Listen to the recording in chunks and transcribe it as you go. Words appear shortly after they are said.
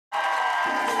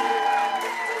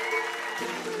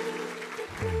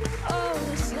Oh,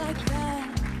 it's like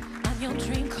that. I'm your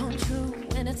dream come true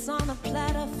when it's on a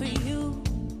platter for you.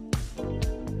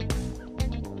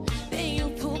 Then you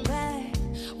pull back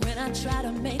when I try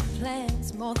to make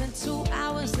plans more than 2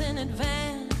 hours in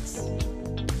advance.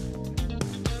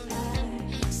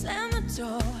 I slam the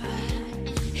door,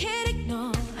 hit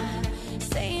ignore,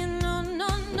 saying no, no,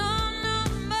 no, no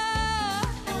more.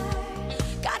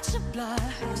 Got your blood,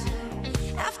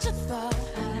 afterthought,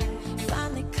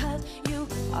 finally cut you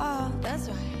off. That's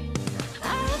right.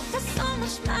 I feel so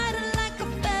much lighter, like a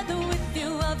feather with you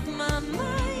off my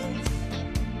mind.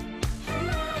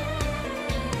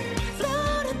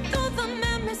 Floating through the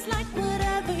memories like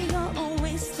whatever, you're a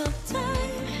waste of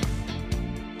time.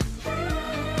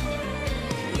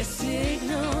 Your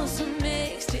signals are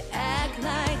mixed, you act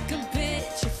like a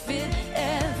bitch, you fit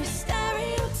every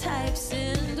stereotype's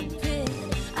in the pit.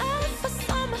 I feel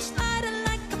so much lighter,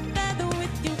 like a feather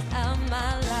with you out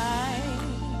my life.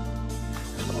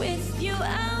 With you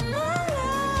out my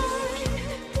life.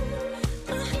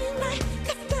 Like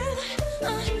a feather,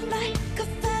 like a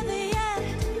feather, yeah.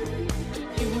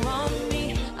 You want me,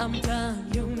 I'm done.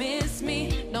 You miss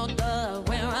me, no duh.